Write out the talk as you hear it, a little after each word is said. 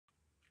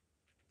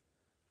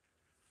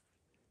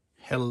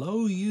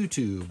Hello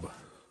YouTube.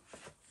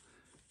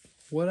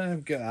 What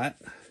I've got,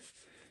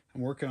 I'm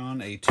working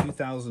on a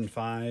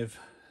 2005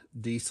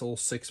 diesel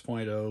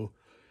 6.0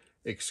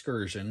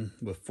 Excursion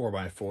with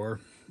 4x4.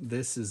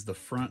 This is the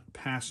front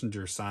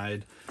passenger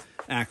side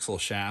axle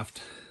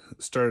shaft.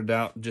 Started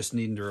out just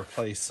needing to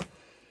replace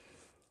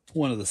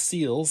one of the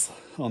seals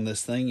on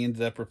this thing.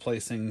 Ended up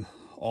replacing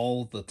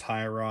all the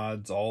tie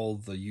rods, all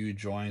the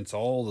U-joints,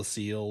 all the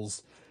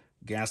seals,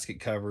 gasket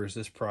covers.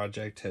 This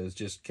project has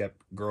just kept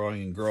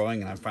growing and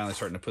growing, and I'm finally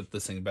starting to put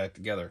this thing back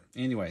together.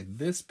 Anyway,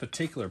 this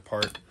particular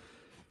part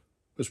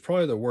was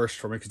probably the worst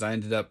for me because I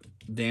ended up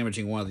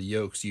damaging one of the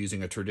yokes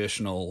using a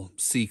traditional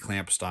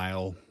C-clamp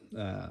style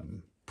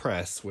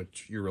press,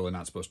 which you're really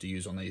not supposed to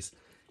use on these.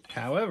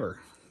 However,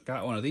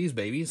 got one of these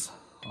babies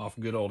off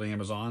good old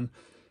Amazon.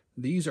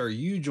 These are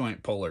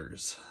U-joint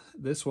pullers.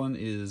 This one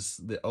is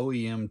the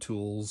Oem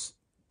Tools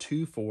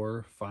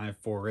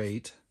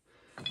 24548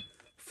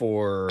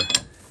 for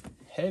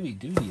heavy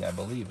duty, I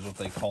believe is what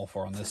they call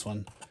for on this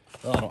one.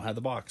 Well, I don't have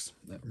the box.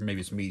 Maybe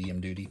it's medium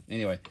duty.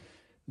 Anyway,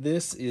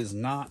 this is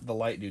not the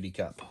light duty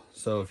cup.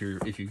 So if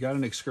you've got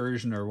an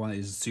Excursion or one of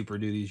these super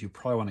duties, you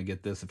probably want to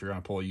get this if you're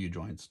going to pull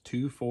U-joints.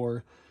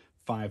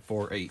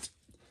 24548.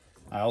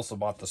 I also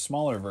bought the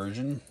smaller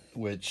version,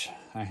 which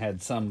I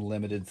had some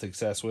limited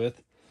success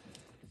with.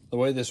 The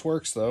way this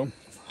works, though,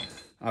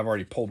 I've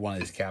already pulled one of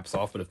these caps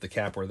off, but if the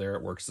cap were there,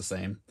 it works the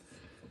same.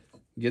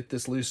 Get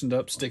this loosened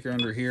up, sticker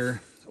under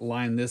here,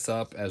 line this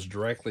up as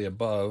directly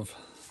above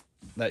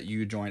that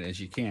U-joint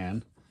as you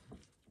can.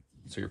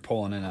 So you're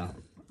pulling in a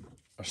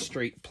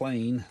straight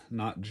plane,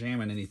 not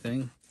jamming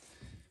anything.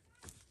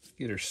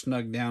 Get her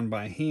snugged down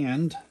by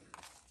hand,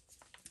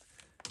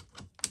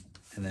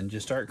 and then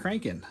just start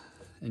cranking.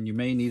 And you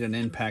may need an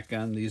impact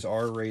gun. These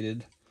are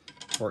rated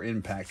for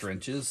impact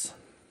wrenches.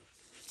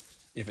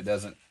 If it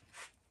doesn't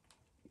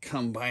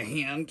come by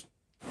hand,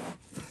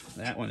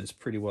 that one is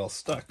pretty well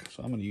stuck.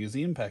 So I'm going to use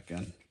the impact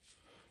gun.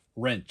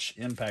 Wrench,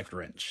 impact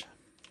wrench.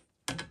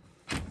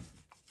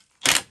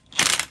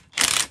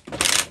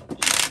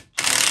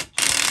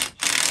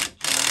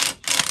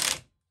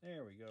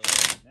 There we go.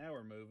 Now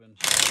we're moving.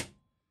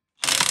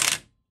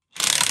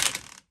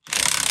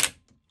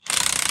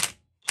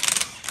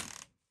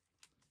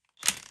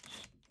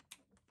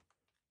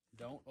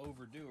 Don't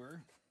overdo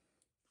her.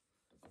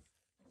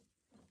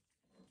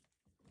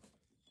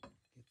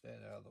 Get that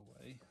out of the way.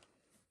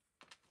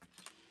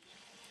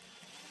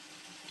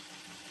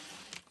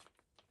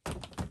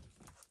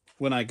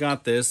 When I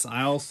got this,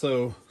 I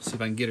also, see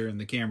if I can get her in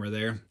the camera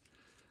there,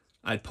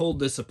 I pulled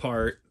this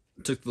apart,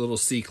 took the little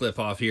C-clip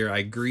off here,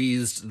 I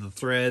greased the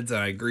threads, and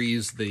I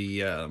greased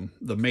the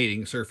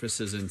mating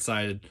surfaces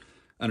inside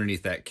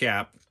underneath that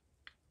cap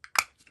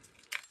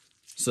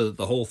so that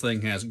the whole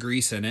thing has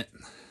grease in it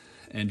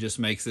and just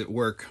makes it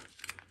work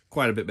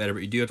quite a bit better.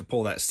 But you do have to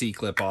pull that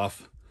C-clip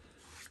off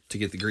to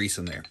get the grease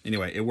in there.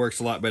 Anyway, it works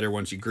a lot better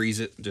once you grease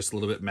it, just a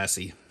little bit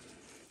messy.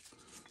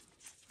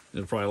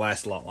 It'll probably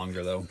last a lot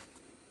longer though.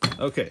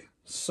 Okay,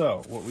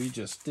 so what we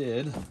just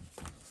did,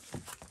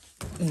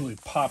 we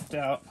popped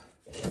out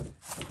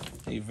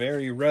a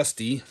very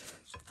rusty,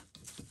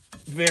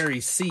 very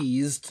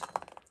seized,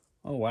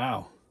 oh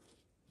wow,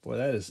 boy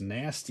that is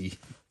nasty.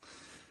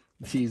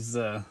 These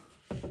are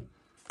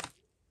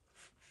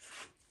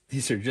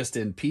just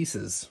in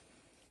pieces.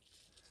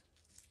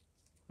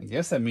 I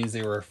guess that means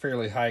they were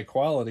fairly high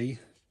quality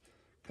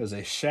because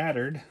they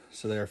shattered,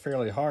 so they're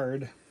fairly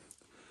hard.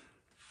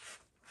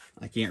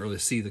 I can't really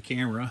see the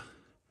camera,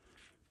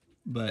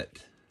 but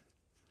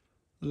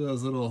look at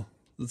those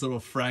little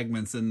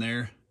fragments in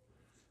there.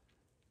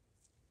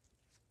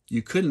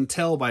 You couldn't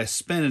tell by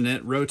spinning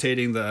it,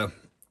 rotating the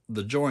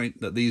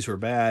joint, that these were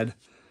bad,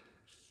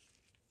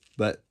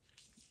 but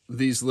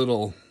these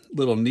little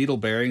needle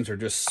bearings are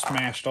just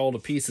smashed all to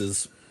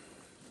pieces.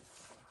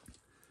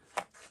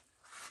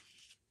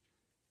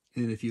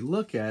 And if you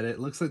look at it, it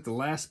looks like the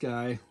last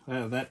guy,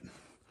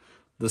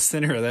 the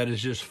center of that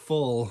is just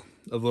full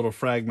of little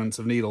fragments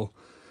of needle.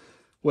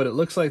 What it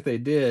looks like they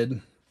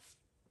did,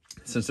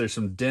 since there's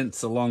some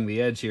dents along the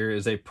edge here,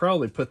 is they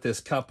probably put this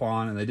cup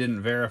on and they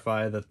didn't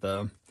verify that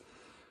the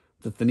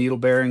needle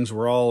bearings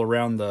were all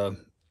around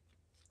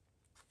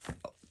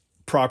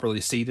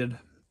properly seated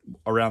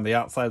around the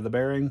outside of the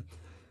bearing.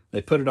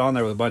 They put it on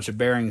there with a bunch of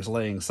bearings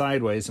laying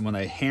sideways, and when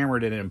they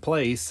hammered it in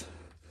place,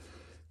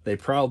 they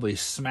probably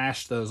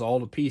smashed those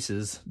all to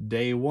pieces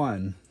day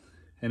one.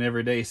 And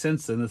every day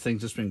since then, the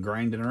thing's just been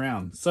grinding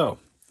around. So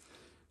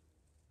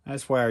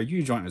that's why our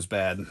U-joint was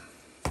bad.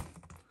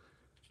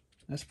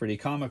 That's pretty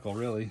comical,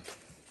 really.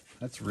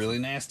 That's really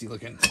nasty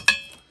looking.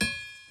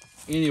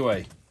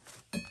 Anyway,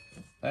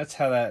 that's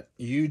how that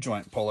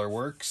U-joint puller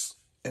works.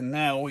 And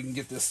now we can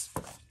get this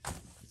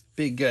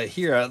big guy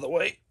here out of the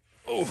way.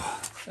 Oh,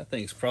 that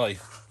thing's probably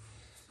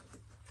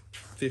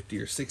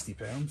 50 or 60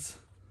 pounds.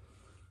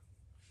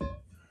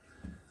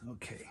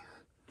 Okay.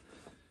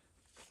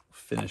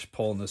 Finish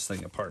pulling this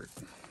thing apart.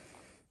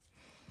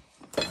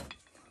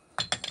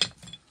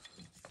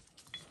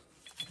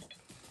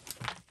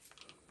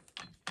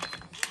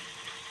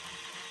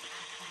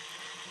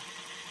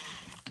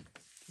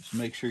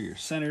 Just make sure you're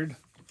centered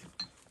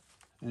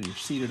and you're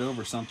seated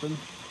over something.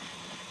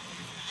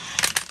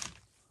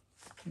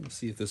 Let's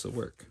see if this will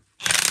work.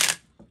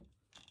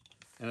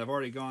 And I've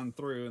already gone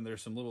through, and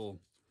there's some little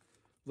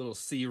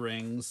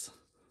C-rings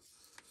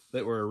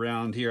that were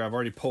around here. I've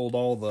already pulled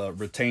all the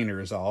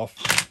retainers off.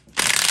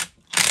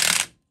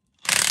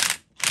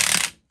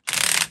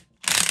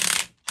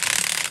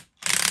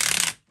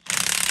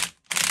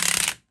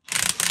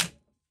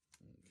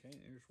 Okay,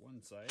 there's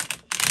one side.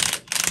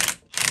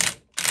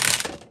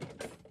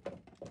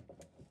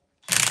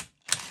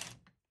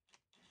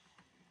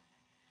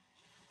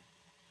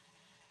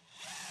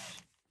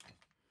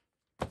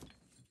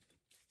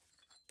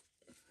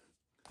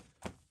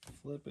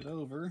 Flip it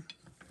over.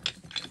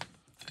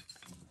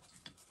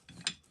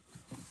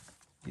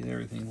 Get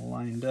everything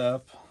lined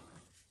up.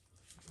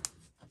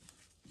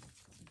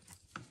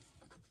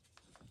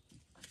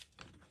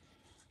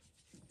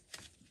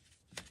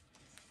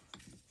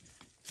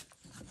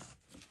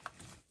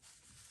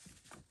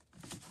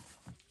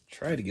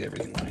 Try to get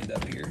everything lined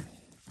up here.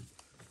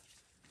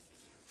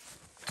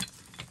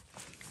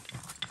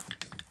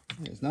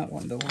 It's not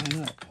wanting to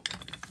line up.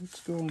 What's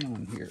going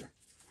on here?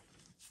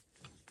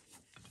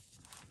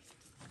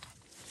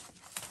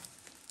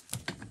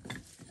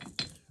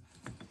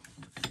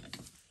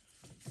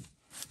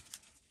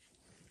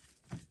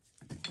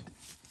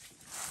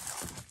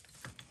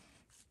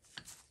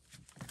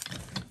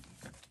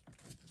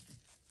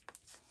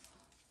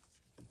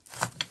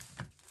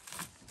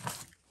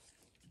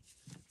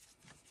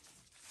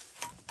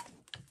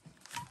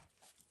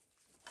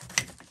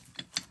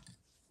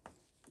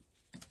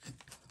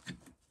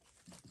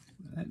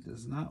 That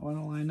does not want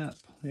to line up.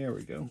 There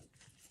we go.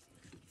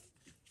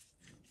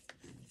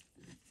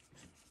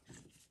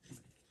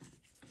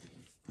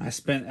 I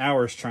spent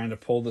hours trying to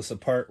pull this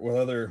apart with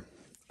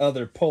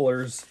other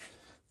pullers.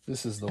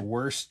 This is the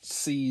worst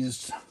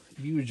seized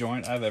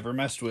U-joint I've ever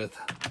messed with.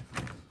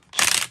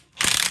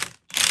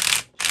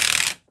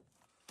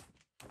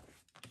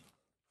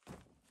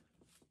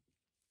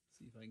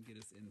 See if I can get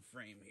us in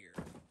frame here.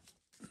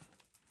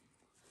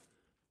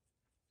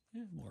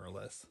 Yeah, more or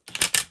less.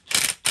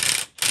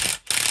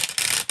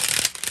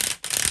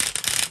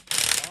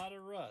 A lot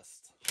of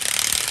rust.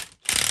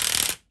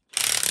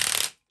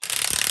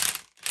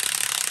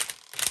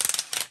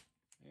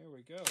 There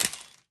we go.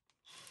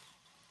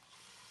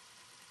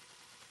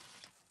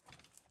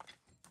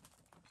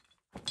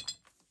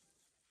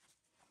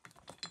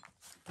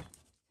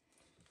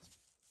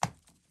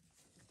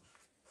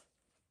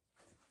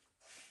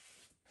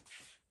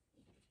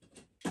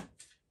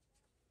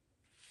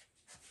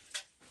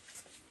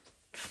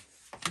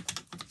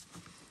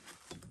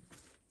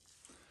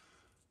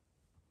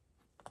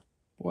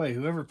 Boy,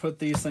 whoever put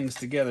these things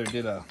together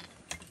did a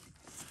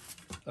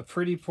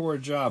pretty poor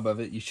job of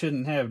it. You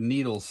shouldn't have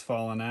needles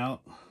falling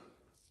out.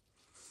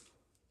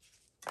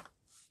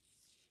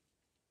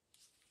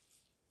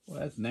 Well,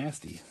 that's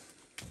nasty.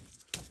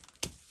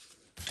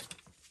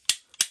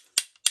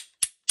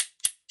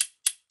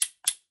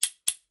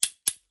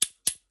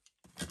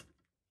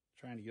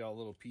 Trying to get all the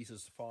little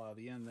pieces to fall out of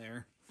the end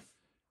there.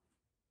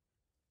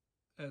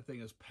 That thing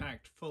is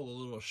packed full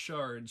of little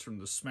shards from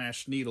the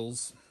smashed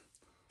needles.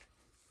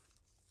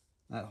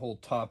 That whole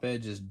top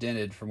edge is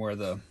dented from where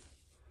the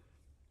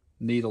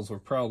needles were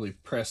probably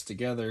pressed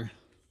together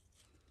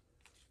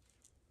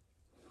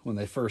when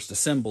they first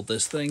assembled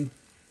this thing.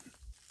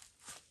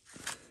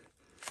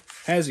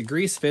 Has a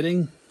grease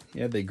fitting.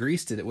 Yeah, they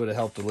greased it, it would have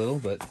helped a little,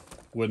 but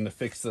wouldn't have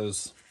fixed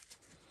those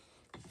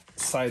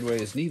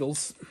sideways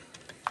needles.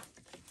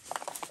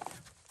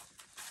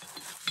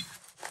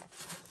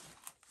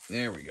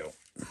 There we go.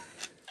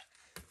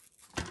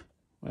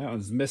 That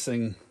one's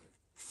missing.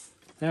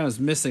 That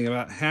was missing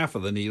about half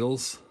of the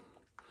needles,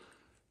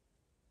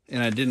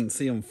 and I didn't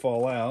see them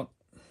fall out.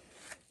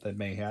 They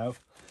may have.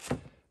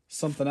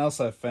 Something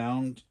else I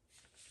found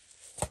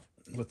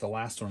with the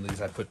last one of these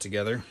I put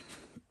together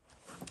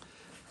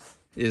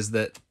is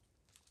that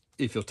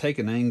if you'll take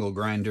an angle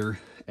grinder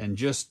and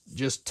just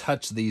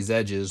touch these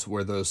edges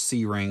where those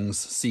C-rings,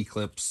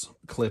 C-clips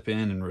clip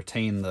in and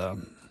retain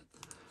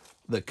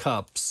the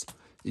cups,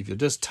 if you'll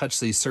just touch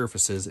these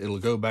surfaces, it'll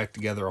go back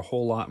together a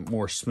whole lot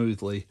more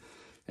smoothly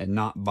and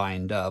not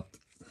bind up.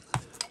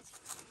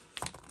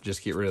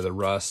 Just get rid of the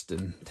rust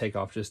and take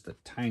off just the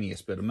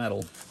tiniest bit of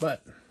metal,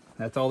 but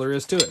that's all there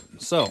is to it.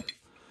 So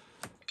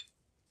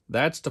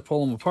that's to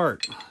pull them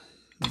apart.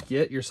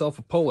 Get yourself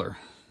a puller.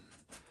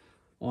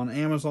 On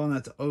Amazon,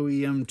 that's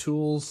Oem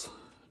Tools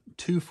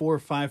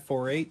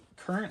 24548.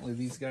 Currently,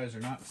 these guys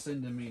are not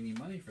sending me any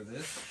money for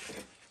this,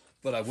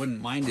 but I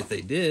wouldn't mind if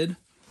they did.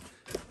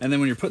 And then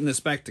when you're putting this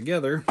back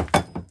together,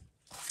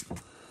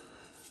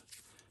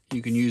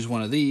 you can use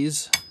one of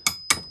these.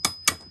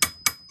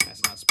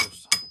 That's not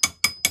supposed to.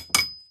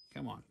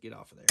 Come on, get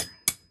off of there.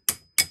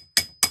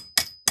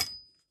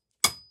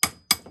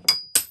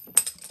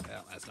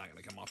 Well, that's not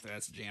going to come off there.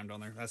 That's jammed on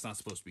there. That's not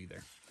supposed to be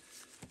there.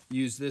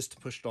 Use this to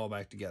push it all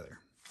back together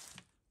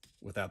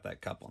without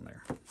that cup on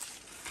there.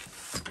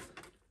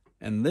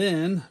 And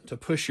then to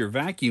push your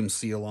vacuum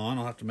seal on,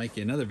 I'll have to make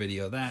you another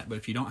video of that, but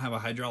if you don't have a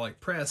hydraulic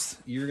press,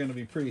 you're going to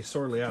be pretty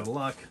sorely out of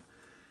luck.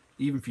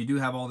 Even if you do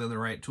have all the other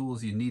right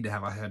tools, you need to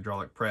have a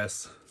hydraulic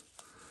press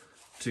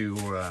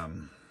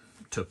to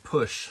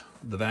push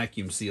the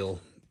vacuum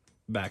seal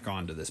back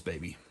onto this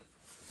baby.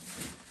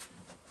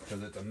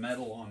 Because it's a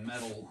metal on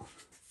metal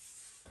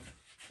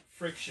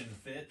friction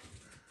fit.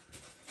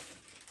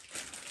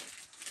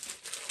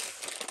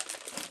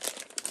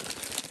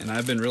 And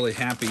I've been really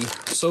happy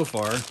so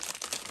far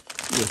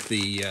with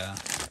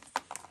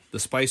the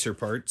spicer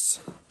parts.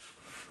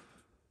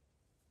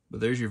 But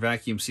there's your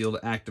vacuum seal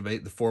to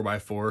activate the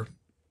 4x4.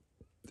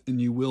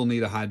 And you will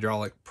need a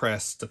hydraulic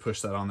press to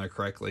push that on there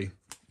correctly.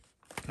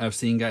 I've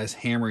seen guys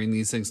hammering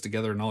these things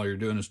together and all you're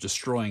doing is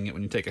destroying it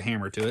when you take a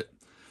hammer to it.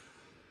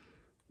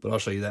 But I'll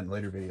show you that in a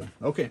later video.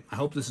 Okay, I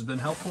hope this has been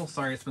helpful.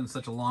 Sorry it's been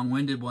such a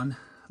long-winded one,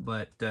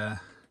 but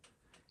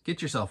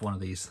get yourself one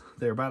of these.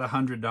 They're about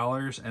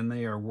 $100 and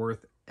they are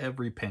worth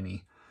every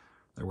penny.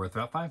 They're worth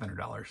about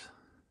 $500.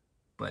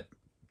 But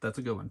that's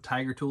a good one.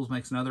 Tiger Tools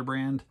makes another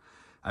brand.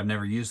 I've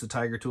never used the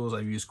Tiger Tools.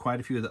 I've used quite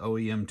a few of the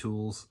Oem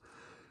Tools.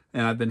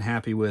 And I've been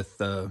happy with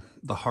the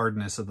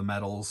hardness of the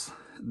metals.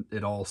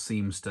 It all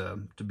seems to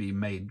be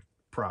made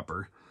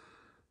proper.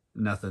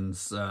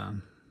 Nothing's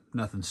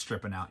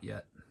stripping out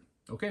yet.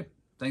 Okay,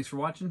 thanks for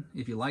watching.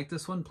 If you like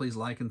this one, please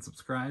like and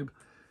subscribe.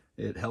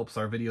 It helps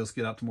our videos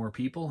get out to more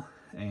people,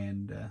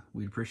 and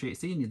we'd appreciate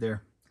seeing you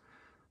there.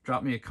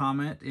 Drop me a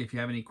comment if you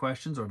have any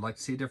questions or would like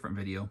to see a different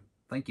video.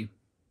 Thank you.